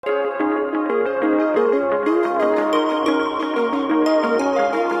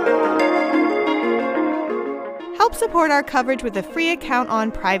support our coverage with a free account on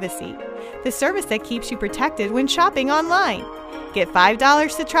Privacy, the service that keeps you protected when shopping online. Get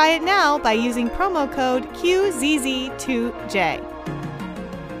 $5 to try it now by using promo code QZZ2J.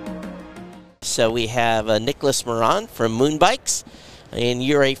 So we have Nicholas Moran from MoonBikes, and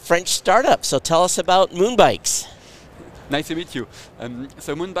you're a French startup. So tell us about MoonBikes. Nice to meet you.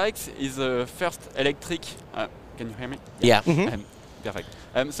 So MoonBikes is the first electric. Can you hear me? Yeah. Perfect.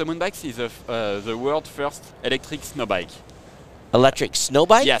 So MoonBikes is the world's first electric snow bike. Electric snow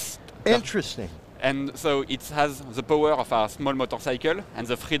bike? Yes. Interesting. And so it has the power of a small motorcycle and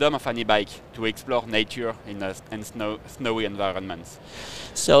the freedom of an e-bike to explore nature in snowy environments.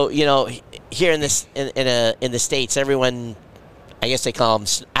 So here in the States, everyone, I guess I call them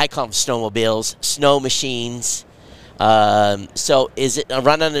snowmobiles, snow machines. So is it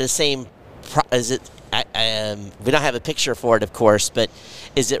run under the same? We don't have a picture for it, of course, but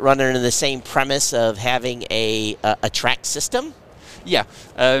is it run under the same premise of having a track system? Yeah.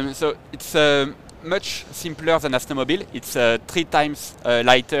 So it's much simpler than a snowmobile. It's 3 times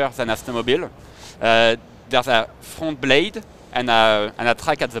lighter than a snowmobile. There's a front blade and a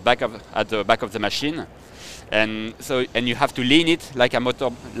track at the back of the machine, and you have to lean it like a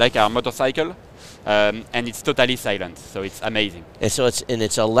motorcycle, and it's totally silent. So it's amazing. And so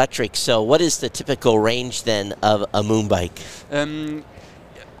it's electric. So what is the typical range then of a MoonBike?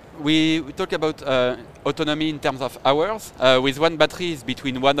 We talk about autonomy in terms of hours. With one battery, it's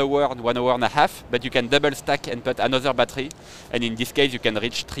between 1 hour and 1 hour and a half, but you can double stack and put another battery, and in this case, you can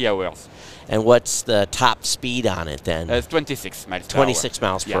reach 3 hours. And what's the top speed on it then? It's 26 miles per 26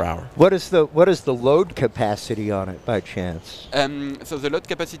 miles per hour. What is the load capacity on it by chance? So the load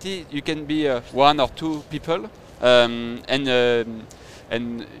capacity, you can be 1 or 2 people, and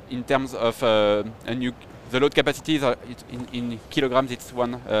in terms of the load capacity is in kilograms. It's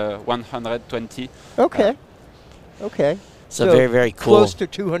 120. Okay. Okay. So very, very cool. Close to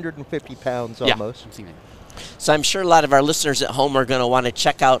 250 pounds almost. Something like that. So I'm sure a lot of our listeners at home are going to want to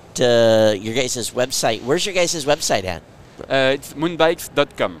check out your guys' website. Where's your guys' website at? It's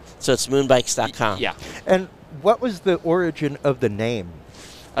moonbikes.com. So it's moonbikes.com. Yeah. And what was the origin of the name?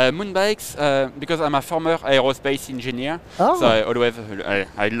 MoonBikes, because I'm a former aerospace engineer, Oh. so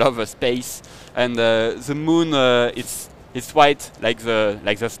I love space, and the moon it's white like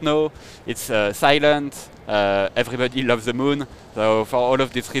the snow. It's silent. Everybody loves the moon, so for all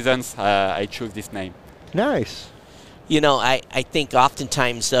of these reasons, I chose this name. Nice. I think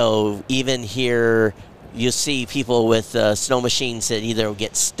oftentimes though, even here, you see people with snow machines that either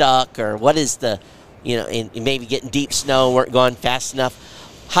get stuck or what is in maybe getting deep snow, weren't going fast enough.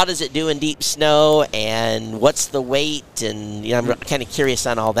 How does it do in deep snow, and what's the weight? And I'm kind of curious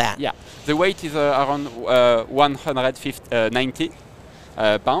on all that. Yeah, the weight is around 190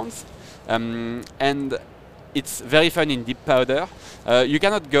 pounds, and it's very fun in deep powder. You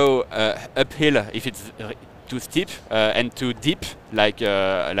cannot go uphill if it's too steep and too deep, like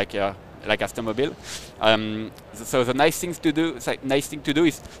a snowmobile. So the nice thing to do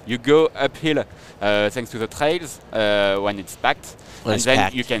is you go uphill thanks to the trails when it's packed,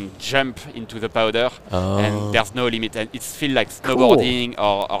 then you can jump into the powder, and there's no limit. And it feels like snowboarding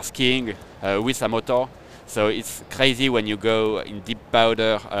or skiing with a motor. So it's crazy when you go in deep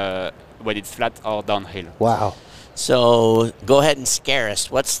powder when it's flat or downhill. Wow. So go ahead and scare us.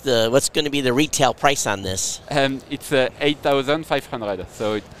 What's going to be the retail price on this? It's 8,500.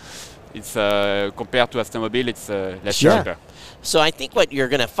 So it's compared to a snowmobile, it's less cheaper. So I think what you're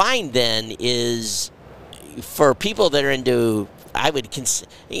going to find then is for people that are into, I would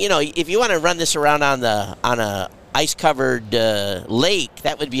if you want to run this around on a ice-covered lake,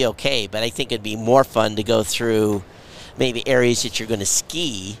 that would be okay. But I think it'd be more fun to go through maybe areas that you're going to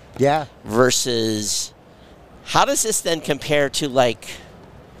ski. Yeah. Versus, how does this then compare to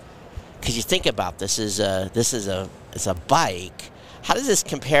because you think about this is a bike. How does this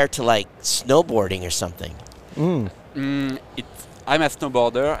compare to snowboarding or something? I'm a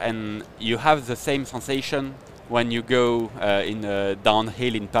snowboarder, and you have the same sensation when you go in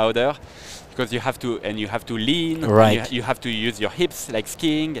downhill in powder, because you have to lean, right? You have to use your hips like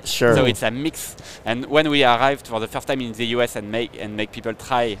skiing. Sure. So it's a mix. And when we arrived for the first time in the US and make people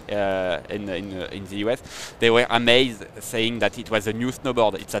try in the US, they were amazed, saying that it was a new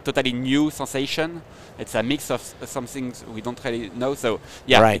snowboard. It's a totally new sensation. It's a mix of some things we don't really know. So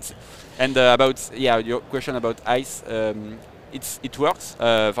yeah. Right. And about your question about ice. it works.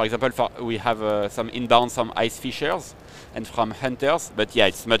 For example, we have some inbound, some ice fishers, and from hunters. But yeah,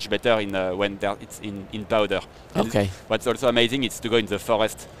 it's much better when it's in powder. And Okay. what's also amazing is to go in the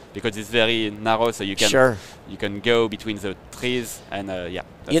forest because it's very narrow, so you can go between the trees, and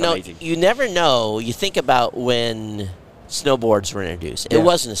that's amazing. You never know. You think about when snowboards were introduced. It Yeah.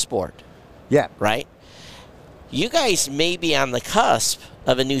 wasn't a sport, Yeah. right? You guys may be on the cusp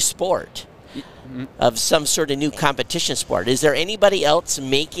of a new sport, of some sort of new competition sport. Is there anybody else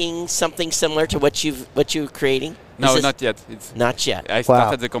making something similar to what you're creating? No, not yet. It's Not yet. I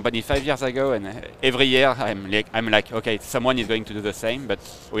started the company 5 years ago, and every year I'm like, okay, someone is going to do the same, but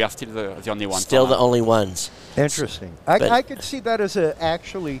we are still the only ones. Still the only ones. Interesting. But- I could see that as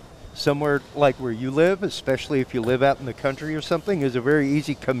actually somewhere like where you live, especially if you live out in the country or something, is a very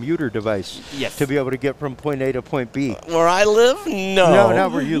easy commuter device. Yes. To be able to get from point A to point B. Where I live, no. No,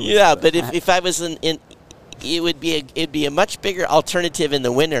 not where you live. Yeah, but if I was in it'd be a much bigger alternative in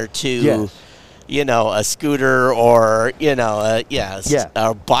the winter to, Yes. a scooter or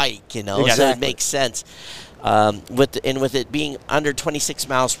a bike. So it Exactly. makes sense. With it being under 26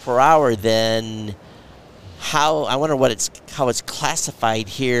 miles per hour, then I wonder how it's classified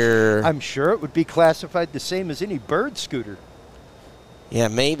here. I'm sure it would be classified the same as any bird scooter. Yeah,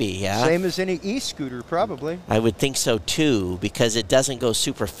 maybe. Yeah, Same as any e-scooter, probably. I would think so too, because it doesn't go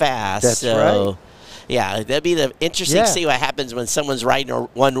super fast. That's so, right. Yeah, that'd be the interesting Yeah. to see what happens when someone's riding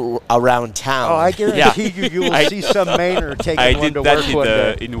one around town. Oh, I guarantee you will see some Mainer I taking one did to that work one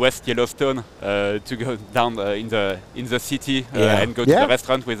day. in West Yellowstone to go down in the city Yeah. and go to Yeah. the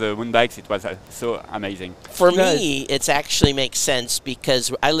restaurant with the MoonBikes. It was so amazing. For Nice. me, it's actually makes sense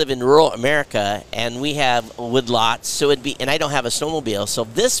because I live in rural America and we have woodlots, and I don't have a snowmobile, so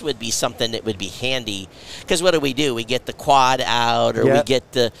this would be something that would be handy. Because what do? We get the quad out, or we Yep.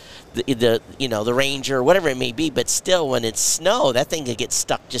 get the Ranger, whatever it may be. But still, when it's snow, that thing could get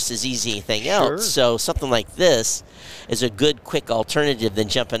stuck just as easy as anything Sure. else. So something like this is a good, quick alternative than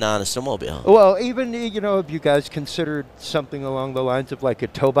jumping on a snowmobile. Well, even, have you guys considered something along the lines of like a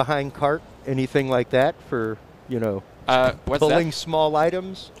tow-behind cart, anything like that for, What's pulling small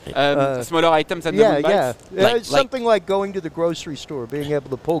items? that? Smaller items than Yeah, the MoonBikes? yeah. Like- Something like going to the grocery store, being able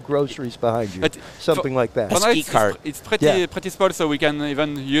to pull groceries behind you. But Something like that. A For now, ski cart. It's pretty Yeah. pretty small, so we can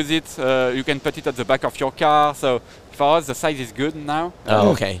even use it. You can put it at the back of your car. So for us, the size is good now. Oh,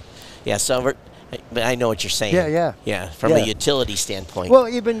 okay. Yeah, but I know what you're saying. Yeah. Yeah, from a Yeah. utility standpoint. Well,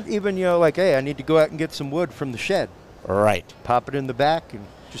 even like, hey, I need to go out and get some wood from the shed. Right. Pop it in the back and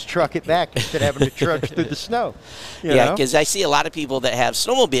just truck it back instead of having to trudge through the snow. You Yeah, know? because I see a lot of people that have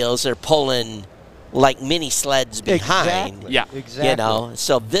snowmobiles. They're pulling like mini sleds behind. Exactly. Yeah. Exactly.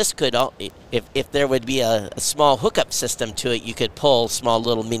 So this could, if there would be a small hookup system to it, you could pull small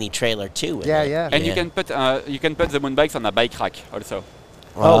little mini trailer too. With Yeah, it. yeah. And you can put the MoonBikes on a bike rack also.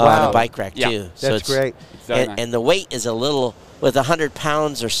 Oh, On wow. a bike rack Yeah. too. So That's great. It's very nice. And the weight is a little, with 100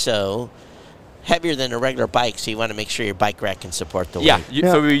 pounds or so, heavier than a regular bike. So you want to make sure your bike rack can support the weight.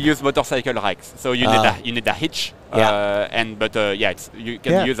 Yeah. So we use motorcycle racks. So you Ah. need a hitch. Yeah. You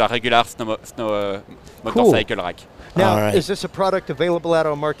can Yeah. use a regular motorcycle rack. Now, All right. is this a product available out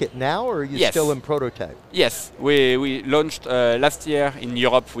on market now, or are you Yes. still in prototype? Yes, we launched last year in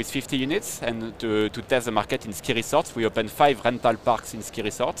Europe with 50 units, and to test the market in ski resorts, we opened 5 rental parks in ski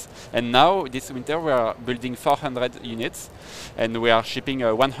resorts. And now, this winter, we are building 400 units, and we are shipping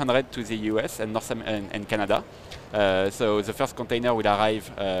 100 to the US and and Canada. So the first container will arrive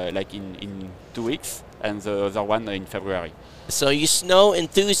in 2 weeks, and the other one in February. So you snow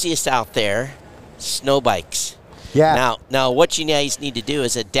enthusiasts out there, snow bikes. Yeah. Now, what you guys need to do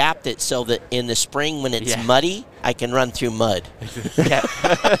is adapt it so that in the spring when it's Yeah. muddy, I can run through mud.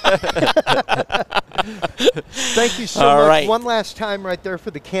 Thank you so All much. right. One last time right there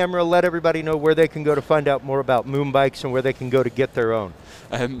for the camera. Let everybody know where they can go to find out more about MoonBikes and where they can go to get their own.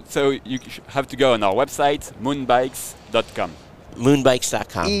 So you have to go on our website, moonbikes.com.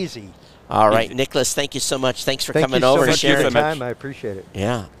 Moonbikes.com. Easy. All right, Easy. Nicholas, thank you so much. Thanks for Thank coming you so over and much for Thank you your sharing. so much. time. I appreciate it.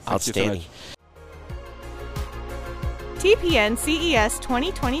 Yeah, you so outstanding. TPN CES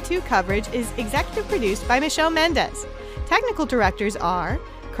 2022 coverage is executive produced by Michelle Mendez. Technical directors are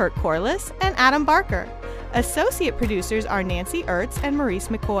Kurt Corliss and Adam Barker. Associate producers are Nancy Ertz and Maurice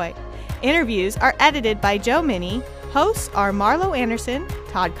McCoy. Interviews are edited by Joe Minnie. Hosts are Marlo Anderson,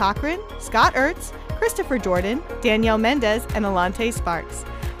 Todd Cochran, Scott Ertz, Christopher Jordan, Danielle Mendez, and Alante Sparks.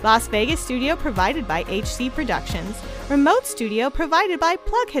 Las Vegas studio provided by HC Productions. Remote studio provided by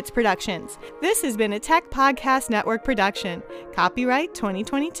Plug Hits Productions. This has been a Tech Podcast Network production. Copyright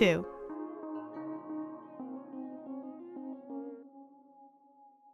 2022.